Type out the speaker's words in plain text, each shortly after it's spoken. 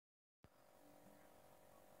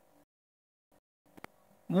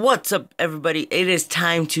What's up, everybody? It is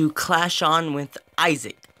time to clash on with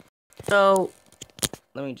Isaac. So,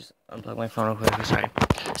 let me just unplug my phone real quick. Sorry.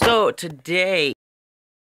 So, today,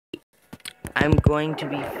 I'm going to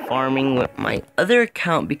be farming with my other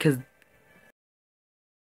account because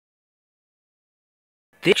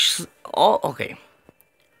this all okay.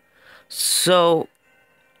 So,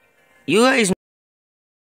 you guys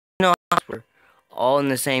know we're all in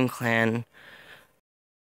the same clan.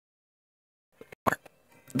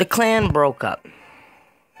 The clan broke up.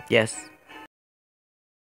 Yes.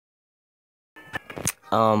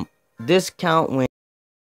 This count when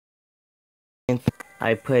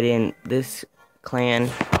I put in this clan.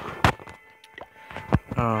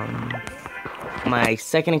 My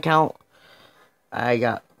second account,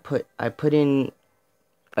 I put in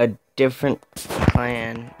a different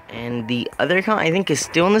clan, and the other account I think is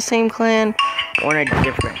still in the same clan or in a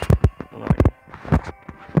different one.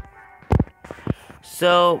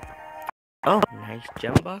 So, oh, nice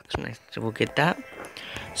gem box, nice. So we'll get that.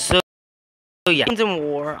 So yeah, in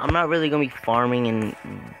war, I'm not really gonna be farming, and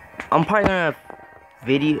I'm probably gonna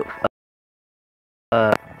video.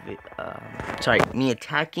 Sorry, me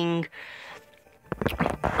attacking.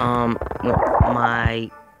 My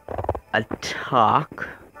attack,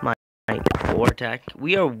 my war attack.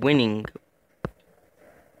 We are winning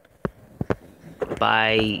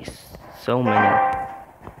by so many.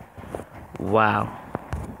 Wow.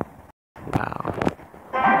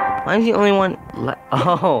 I'm the only one.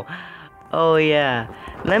 Oh yeah.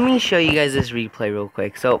 Let me show you guys this replay real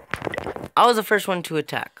quick. So, I was the first one to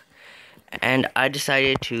attack, and I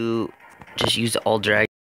decided to just use all dragons.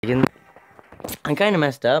 I kind of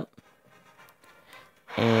messed up,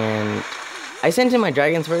 and I sent in my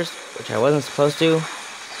dragons first, which I wasn't supposed to.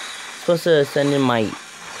 Supposed to send in my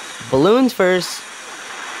balloons first,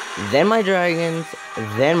 then my dragons,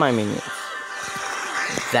 then my minions.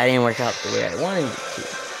 That didn't work out the way I wanted it to.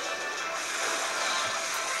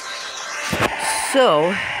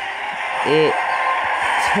 So, it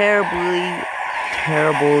terribly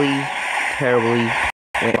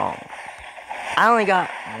went wrong. I only got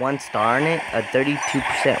 1 star in it, a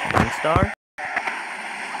 32% 1 star.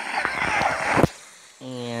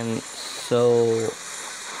 And so,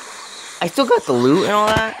 I still got the loot and all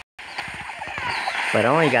that, but I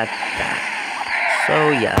only got that. So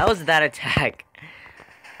yeah, that was that attack.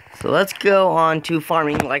 So let's go on to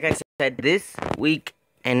farming. Like I said, this week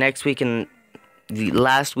and next week and the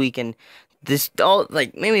last week and this all,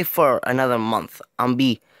 like, maybe for another month, I'll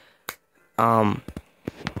be doing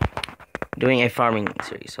a farming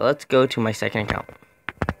series. So let's go to my second account.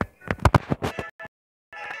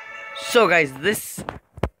 So guys, this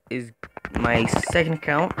is my second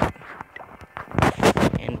account,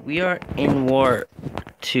 and we are in War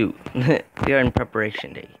 2. We are in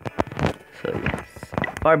Preparation Day. So yes,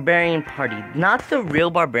 Barbarian Party, not the real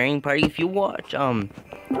Barbarian Party. If you watch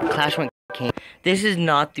Clash of Clans, this is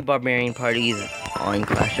not the Barbarian Party on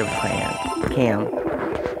Clash of Clans.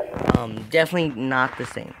 Definitely not the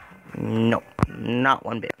same. No, not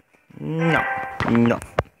one bit. No.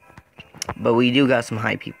 But we do got some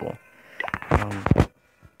high people.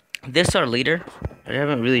 This is our leader. I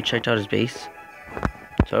haven't really checked out his base,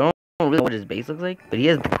 so I don't know really what his base looks like. But he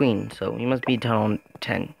has the queen, so he must be down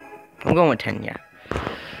 10. I'm going with 10, yeah.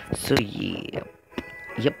 So yeah,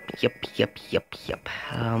 yep.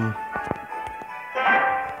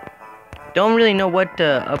 Don't really know what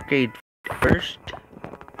to upgrade first.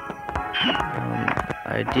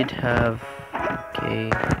 I did have, okay,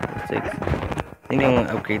 6. I think I'm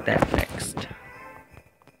gonna upgrade that next.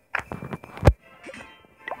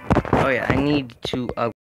 Oh yeah, I need to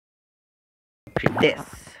upgrade this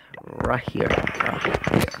right here.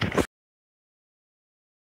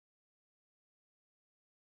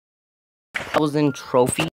 1,000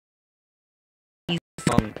 trophies.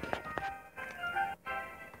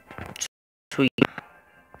 Sweet.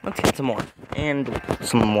 Let's get some more and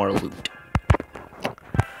some more loot.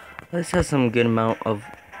 This has some good amount of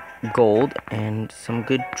gold and some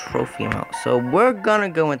good trophy amount. So we're gonna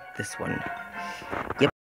go with this one. Yep.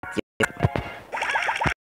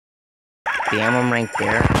 Bam, I'm right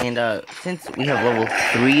there. And since we have level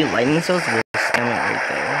 3 lightning cells, we'll stem it right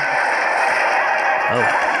there. Oh,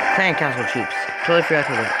 clan castle troops. Totally forgot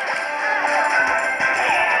to look.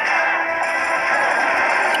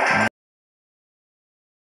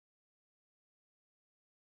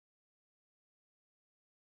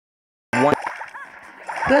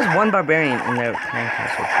 There's 1 barbarian in their clan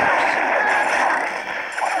castle troops.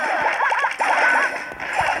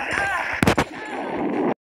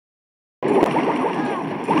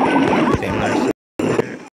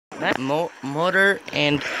 That motor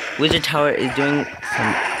and wizard tower is doing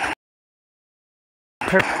some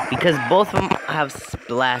because both of them have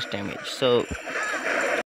splash damage. So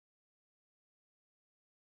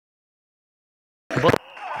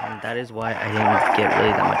and that is why I didn't get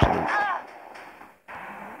really that much loot.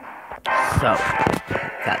 So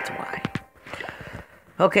that's why.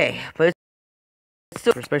 Okay, but it's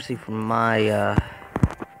still, especially for my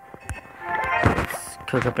let's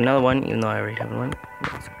cook up another one, even though I already have one.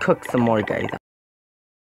 Let's cook some more, guys.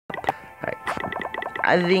 Alright.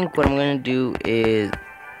 I think what I'm gonna do is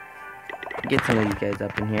get some of you guys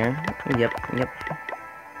up in here. Yep. Alright.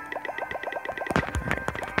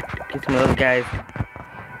 Get some of those guys.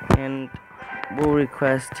 And we'll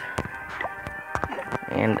request.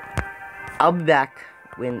 And I'll be back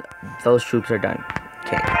when those troops are done.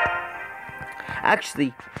 Okay.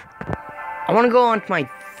 Actually, I want to go on to my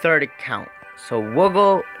third account. So we'll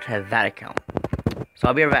go to that account. So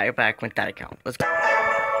I'll be right back with that account. Let's go.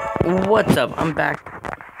 What's up? I'm back.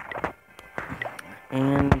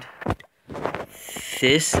 And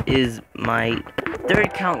this is my third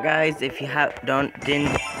account, guys. If you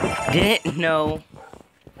didn't know.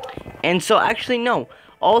 And so actually no,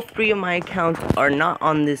 all three of my accounts are not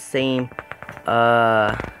on this same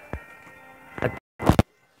fudge.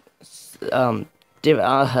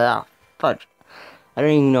 I don't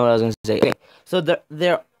even know what I was gonna say. Okay, so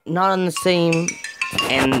they're not on the same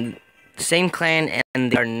clan,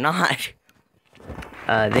 and they're not.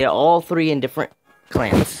 They're all three in different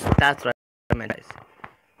clans. That's what I meant, guys.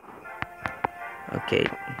 Okay,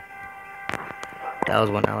 that was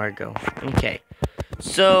 1 hour ago. Okay,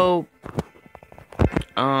 so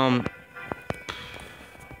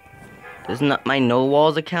this is not my no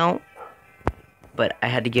walls account, but I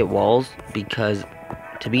had to get walls because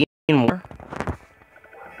to be in war,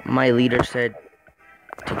 my leader said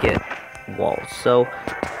to get walls. So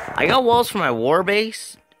I got walls for my war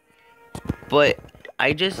base, but I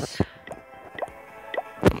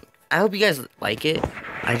hope you guys like it.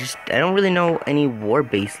 I don't really know any war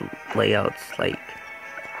base layouts. Like,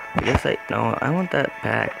 I guess no, I want that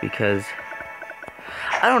back because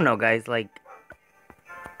I don't know, guys. Like,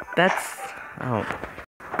 I don't.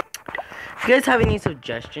 If you guys have any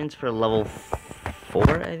suggestions for level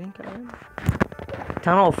 4, I think I am.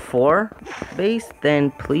 Town Hall 4 base,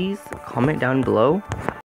 then please comment down below.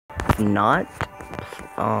 If not,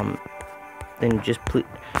 then just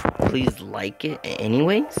please like it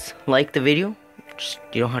anyways. Like the video.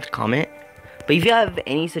 You don't have to comment. But if you have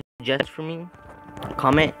any suggestions for me,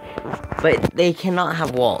 comment. But they cannot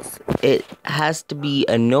have walls. It has to be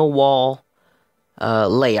a no wall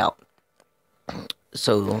layout.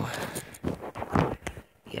 So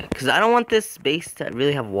yeah, because I don't want this base to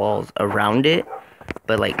really have walls around it.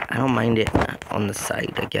 But like, I don't mind it on the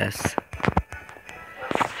side, I guess.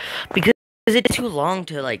 Because it's too long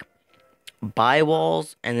to like buy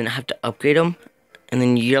walls and then have to upgrade them. And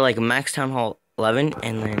then you're like max Town Hall 11,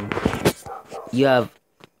 and then you have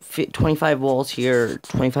 25 walls here,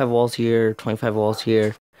 25 walls here, 25 walls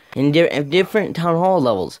here, and different Town Hall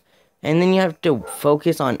levels. And then you have to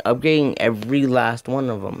focus on upgrading every last one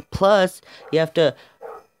of them. Plus, you have to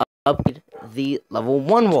upgrade the level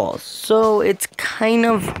 1 walls. So it's kind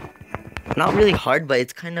of not really hard, but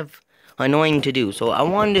it's kind of annoying to do. So I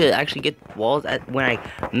wanted to actually get walls when I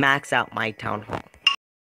max out my Town Hall.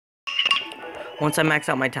 Once I max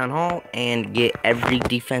out my Town Hall and get every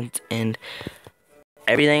defense and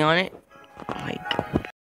everything on it, like,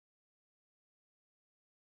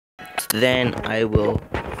 then I will,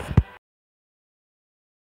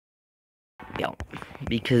 yeah,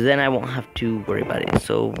 because then I won't have to worry about it.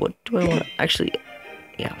 So what do I want? Actually,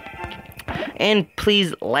 yeah. And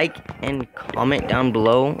please like and comment down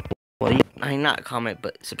below. Well, not comment,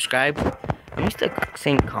 but subscribe. I'm used to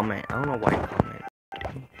saying comment. I don't know why comment.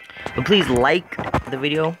 But please like the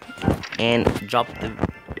video and drop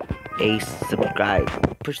a subscribe.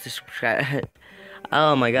 Push the subscribe.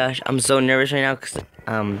 Oh my gosh, I'm so nervous right now because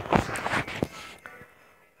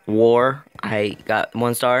war. I got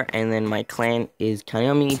 1 star, and then my clan is counting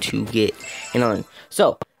on me to get another.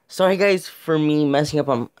 So sorry guys for me messing up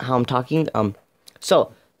on how I'm talking.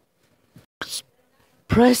 So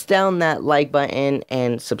press down that like button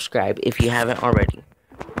and subscribe if you haven't already.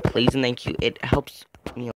 Please and thank you. It helps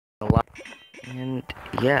me a lot. And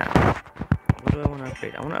yeah, what do I want to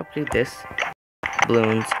upgrade? I want to upgrade this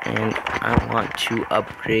balloons, and I want to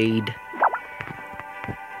upgrade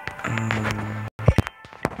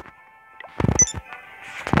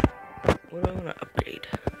what do I want to upgrade?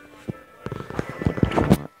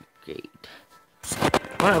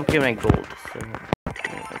 I want to upgrade my gold. So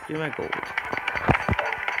upgrade my gold.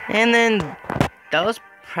 And then that was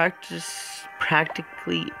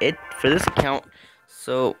practically it for this account.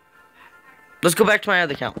 So let's go back to my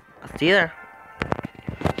other account. I'll see you there.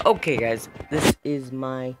 Okay, guys, this is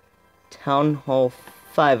my Town Hall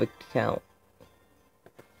 5 account.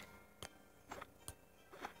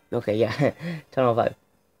 Okay, yeah, Town Hall 5.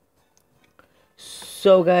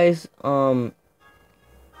 So, guys, sorry,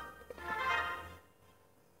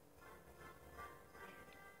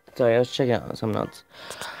 I was checking out some notes.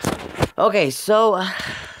 Okay, so,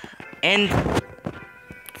 and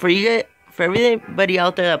for everybody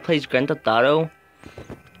out there that plays Grand Theft Auto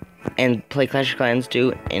and play Clash of Clans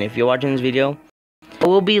too, and if you're watching this video, it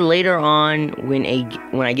will be later on when I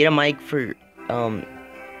get a mic for you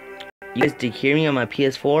guys to hear me on my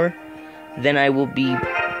PS4. Then I will be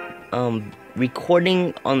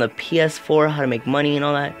recording on the PS4 how to make money and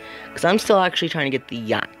all that, because I'm still actually trying to get the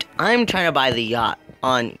yacht. I'm trying to buy the yacht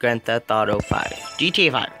on Grand Theft Auto 5,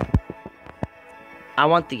 GTA 5. I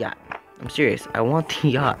want the yacht. I'm serious. I want the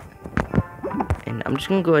yacht. And I'm just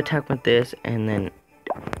gonna go attack with this, and then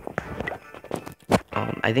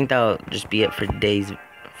I think that'll just be it for today's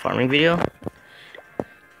farming video.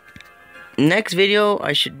 Next video,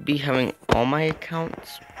 I should be having all my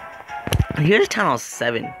accounts. Here's Town Hall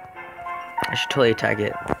 7. I should totally attack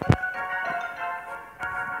it.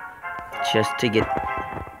 Just to get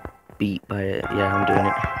beat by it. Yeah, I'm doing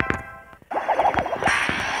it.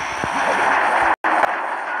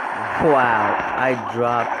 Wow, I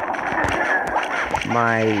dropped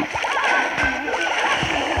my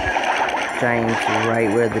giants right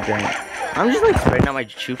where the giant. I'm just like spreading out my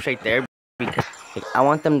troops right there because like, I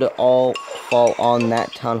want them to all fall on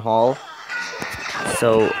that town hall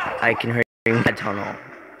so I can hurt that town hall.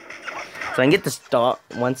 So I can get the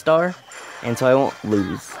 1 star, and so I won't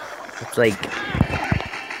lose. It's like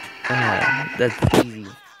that's easy.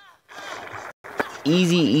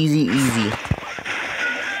 Easy. Easy.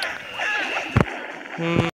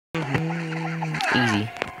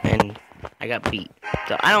 And I got beat.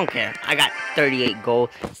 So I don't care. I got 38 gold,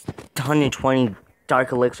 120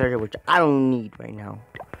 dark elixir, which I don't need right now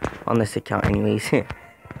on this account anyways.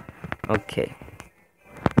 Okay.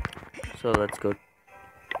 So let's go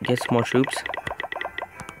get some more troops.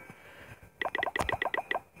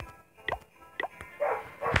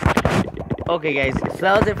 Okay, guys, so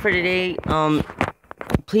that was it for today.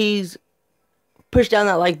 Please push down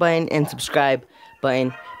that like button and subscribe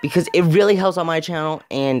button because it really helps on my channel.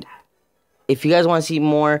 And if you guys want to see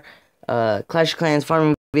more Clash of Clans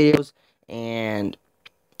farming videos and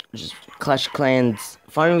just Clash of Clans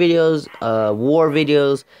farming videos, war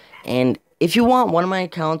videos, and if you want one of my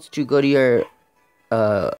accounts to go to your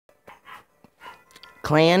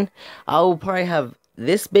clan, I will probably have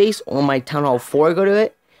this base or my Town Hall 4 go to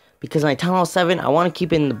it. Because my Town Hall 7, I want to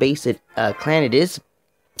keep it in the base clan it is.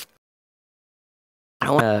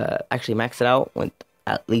 I want to actually max it out with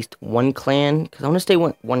at least 1 clan. Because I want to stay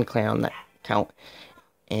with 1 clan on that count.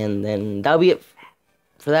 And then that'll be it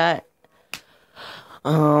for that.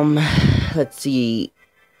 Let's see.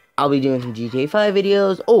 I'll be doing some GTA 5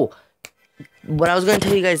 videos. Oh, what I was going to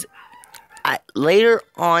tell you guys. Later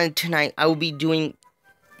on tonight, I will be doing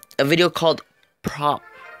a video called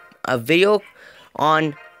a video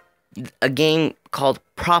on a game called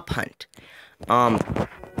Prop Hunt.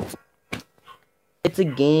 It's a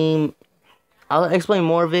game, I'll explain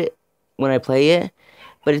more of it when I play it,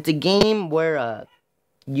 but it's a game where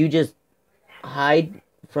you just hide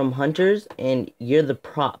from hunters and you're the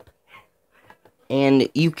prop. And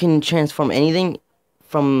you can transform anything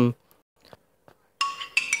from...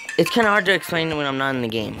 It's kind of hard to explain when I'm not in the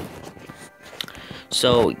game.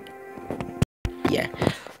 So, yeah.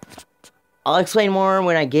 I'll explain more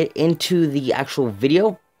when I get into the actual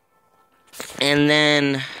video. And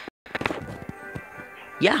then,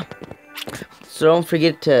 yeah. So don't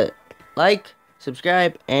forget to like,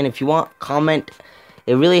 subscribe, and if you want, comment.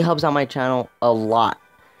 It really helps out my channel a lot.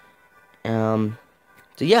 So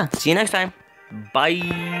yeah, see you next time.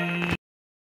 Bye.